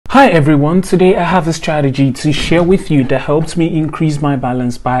Hi everyone, today I have a strategy to share with you that helps me increase my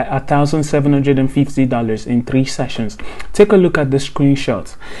balance by $1,750 in 3 sessions. Take a look at the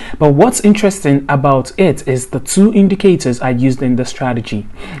screenshot. But what's interesting about it is the 2 indicators I used in the strategy,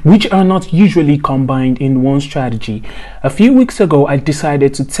 which are not usually combined in one strategy. A few weeks ago, I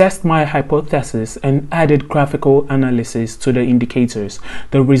decided to test my hypothesis and added graphical analysis to the indicators.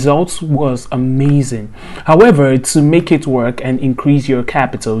 The results was amazing. However, to make it work and increase your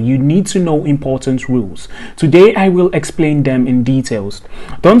capital, you need to know important rules. Today I will explain them in details.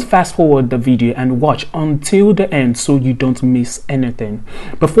 Don't fast forward the video and watch until the end so you don't miss anything.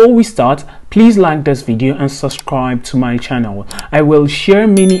 Before we start, please like this video and subscribe to my channel. I will share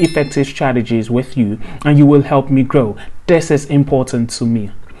many effective strategies with you and you will help me grow. This is important to me.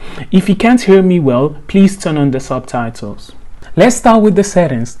 If you can't hear me well, please turn on the subtitles. Let's start with the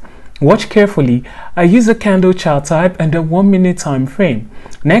settings. Watch carefully. I use a candle chart type and a 1-minute time frame.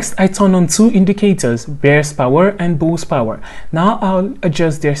 Next, I turn on 2 indicators, bear's power and bull's power. Now I'll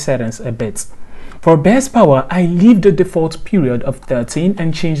adjust their settings a bit. For bear's power, I leave the default period of 13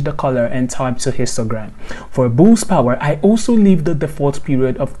 and change the color and type to histogram. For bull's power, I also leave the default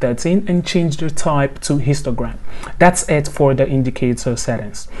period of 13 and change the type to histogram. That's it for the indicator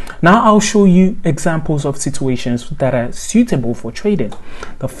settings. Now I'll show you examples of situations that are suitable for trading.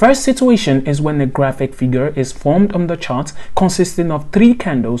 The first situation is when a graphic figure is formed on the chart consisting of 3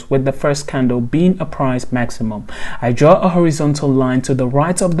 candles, with the first candle being a price maximum. I draw a horizontal line to the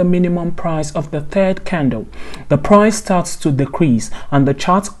right of the minimum price of the third candle. The price starts to decrease and the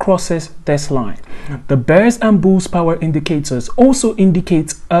chart crosses this line. The bears and bulls power indicators also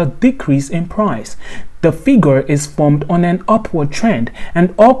indicate a decrease in price. The figure is formed on an upward trend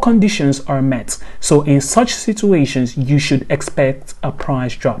and all conditions are met. So in such situations, you should expect a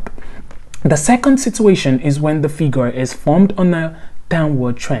price drop. The second situation is when the figure is formed on a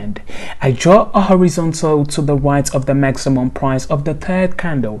downward trend. I draw a horizontal to the right of the maximum price of the third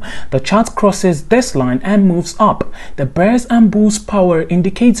candle. The chart crosses this line and moves up. The bears and bulls power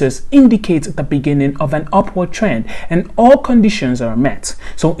indicators indicate the beginning of an upward trend and all conditions are met.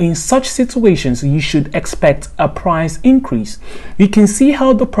 So in such situations, you should expect a price increase. You can see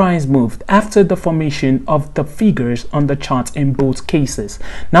how the price moved after the formation of the figures on the chart in both cases.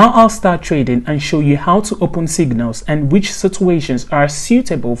 Now I'll start trading and show you how to open signals and which situations are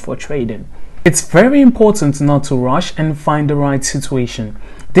suitable for trading. It's very important not to rush and find the right situation.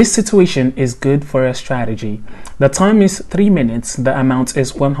 This situation is good for a strategy. The time is 3 minutes. The amount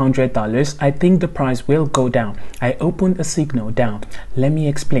is $100. I think the price will go down. I opened a signal down. Let me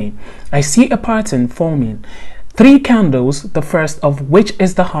explain. I see a pattern forming. 3 candles, the first of which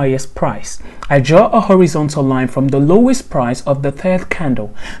is the highest price. I draw a horizontal line from the lowest price of the third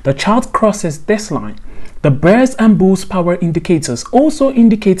candle. The chart crosses this line. The bears and bulls power indicators also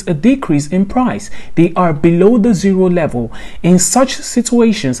indicate a decrease in price. They are below the 0 level. In such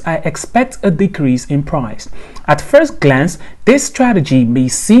situations, I expect a decrease in price. At first glance, this strategy may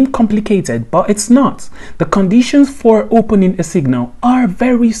seem complicated, but it's not. The conditions for opening a signal are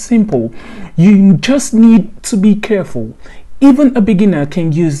very simple. You just need to be careful. Even a beginner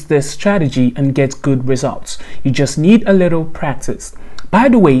can use this strategy and get good results. You just need a little practice. By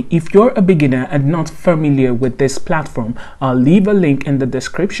the way, if you're a beginner and not familiar with this platform, I'll leave a link in the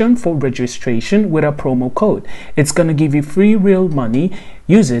description for registration with a promo code. It's gonna give you free real money.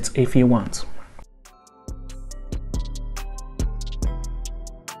 Use it if you want.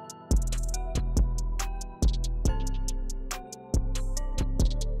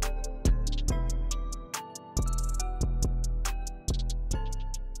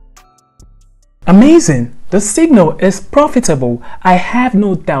 Amazing! The signal is profitable. I have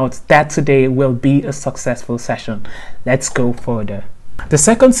no doubt that today will be a successful session. Let's go further. The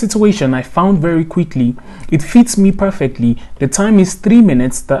second situation I found very quickly. It fits me perfectly. The time is 3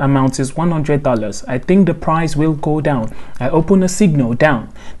 minutes. The amount is $100. I think the price will go down. I open a signal down.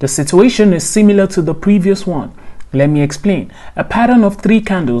 The situation is similar to the previous one. Let me explain. A pattern of 3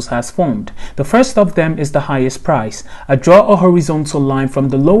 candles has formed. The first of them is the highest price. I draw a horizontal line from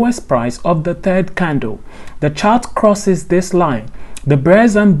the lowest price of the third candle. The chart crosses this line. The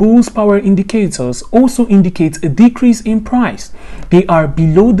bears and bulls power indicators also indicate a decrease in price. They are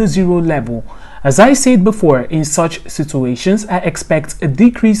below the 0 level. As I said before, in such situations, I expect a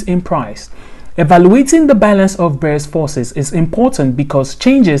decrease in price. Evaluating the balance of bearish forces is important because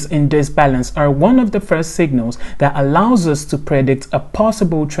changes in this balance are one of the first signals that allows us to predict a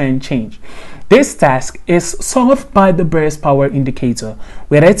possible trend change. This task is solved by the bearish power indicator.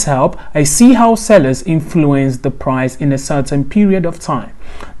 With its help, I see how sellers influence the price in a certain period of time.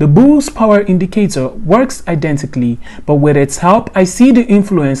 The bull's power indicator works identically, but with its help, I see the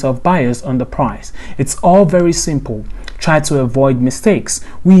influence of buyers on the price. It's all very simple. Try to avoid mistakes.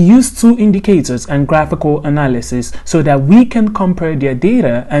 We use two indicators and graphical analysis so that we can compare their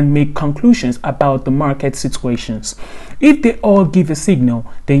data and make conclusions about the market situations. If they all give a signal,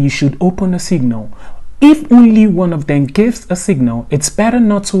 then you should open a signal. If only one of them gives a signal, it's better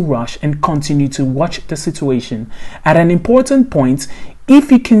not to rush and continue to watch the situation. At an important point,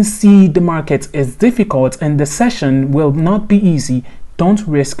 if you can see the market is difficult and the session will not be easy, don't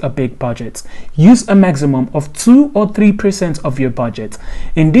risk a big budget. Use a maximum of 2 or 3% of your budget.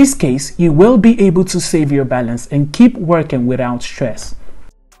 In this case, you will be able to save your balance and keep working without stress.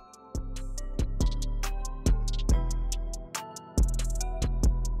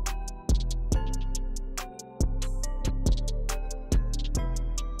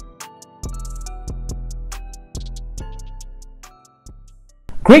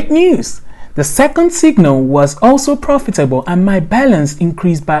 Great news! The second signal was also profitable and my balance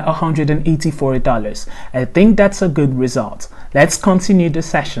increased by $184. I think that's a good result. Let's continue the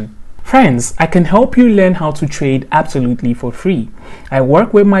session. Friends, I can help you learn how to trade absolutely for free. I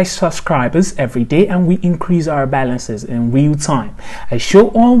work with my subscribers every day and we increase our balances in real time. I show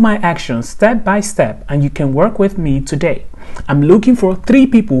all my actions step by step and you can work with me today. I'm looking for 3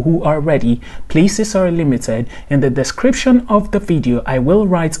 people who are ready. Places are limited. In the description of the video, I will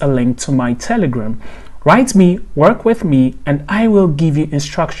write a link to my Telegram. Write me, work with me, and I will give you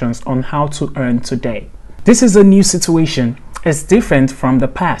instructions on how to earn today. This is a new situation. It's different from the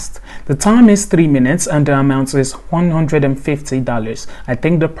past. The time is 3 minutes and the amount is $150. I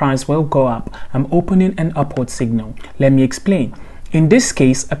think the price will go up. I'm opening an upward signal. Let me explain. In this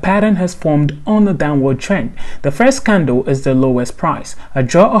case, a pattern has formed on a downward trend. The first candle is the lowest price. I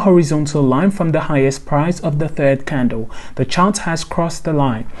draw a horizontal line from the highest price of the third candle. The chart has crossed the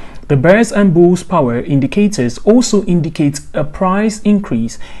line. The bears and bulls power indicators also indicate a price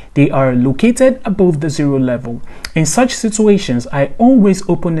increase. They are located above the zero level. In such situations, I always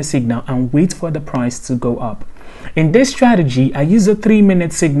open the signal and wait for the price to go up. In this strategy, I use a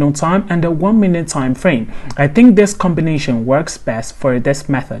 3-minute signal time and a 1-minute time frame. I think this combination works best for this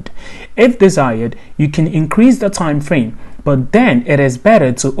method. If desired, you can increase the time frame, but then it is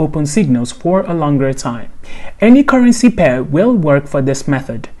better to open signals for a longer time. Any currency pair will work for this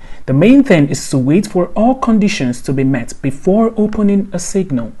method. The main thing is to wait for all conditions to be met before opening a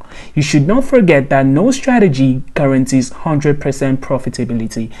signal. You should not forget that no strategy guarantees 100%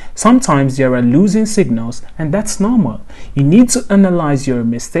 profitability. Sometimes there are losing signals and that's normal. You need to analyze your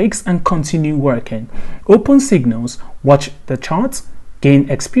mistakes and continue working. Open signals, watch the charts,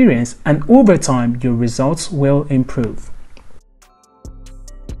 gain experience, and over time your results will improve.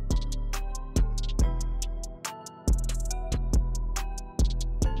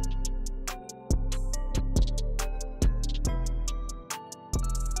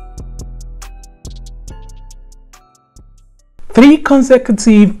 Three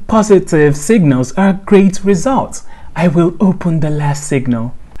consecutive positive signals are great results. I will open the last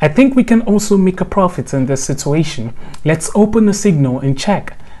signal. I think we can also make a profit in this situation. Let's open the signal and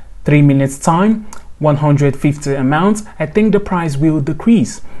check. 3 minutes time, 150 amount. I think the price will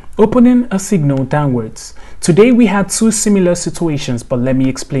decrease. Opening a signal downwards. Today we had 2 similar situations, but let me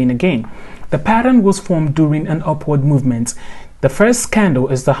explain again. The pattern was formed during an upward movement. The first candle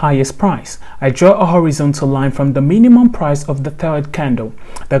is the highest price. I draw a horizontal line from the minimum price of the third candle.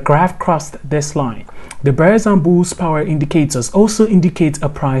 The graph crossed this line. The bears and bulls power indicators also indicate a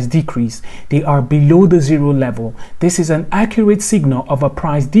price decrease. They are below the zero level. This is an accurate signal of a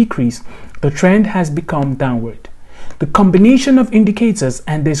price decrease. The trend has become downward. The combination of indicators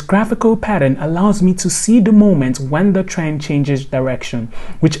and this graphical pattern allows me to see the moment when the trend changes direction,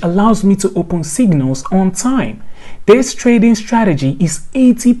 which allows me to open signals on time. This trading strategy is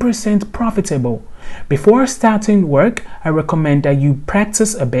 80% profitable. Before starting work, I recommend that you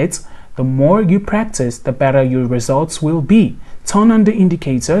practice a bit. The more you practice, the better your results will be. Turn on the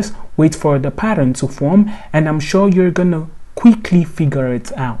indicators, wait for the pattern to form, and I'm sure you're gonna quickly figure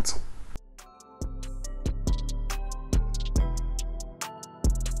it out.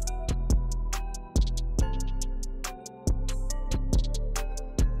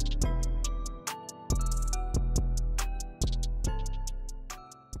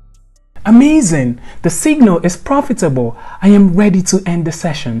 Amazing! The signal is profitable. I am ready to end the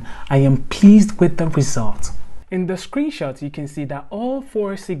session. I am pleased with the result. In the screenshot, you can see that all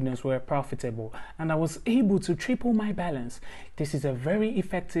 4 signals were profitable and I was able to triple my balance. This is a very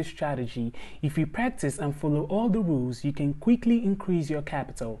effective strategy. If you practice and follow all the rules, you can quickly increase your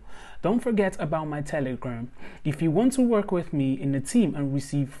capital. Don't forget about my Telegram. If you want to work with me in a team and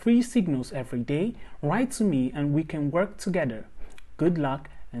receive free signals every day, write to me and we can work together. Good luck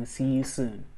and see you soon.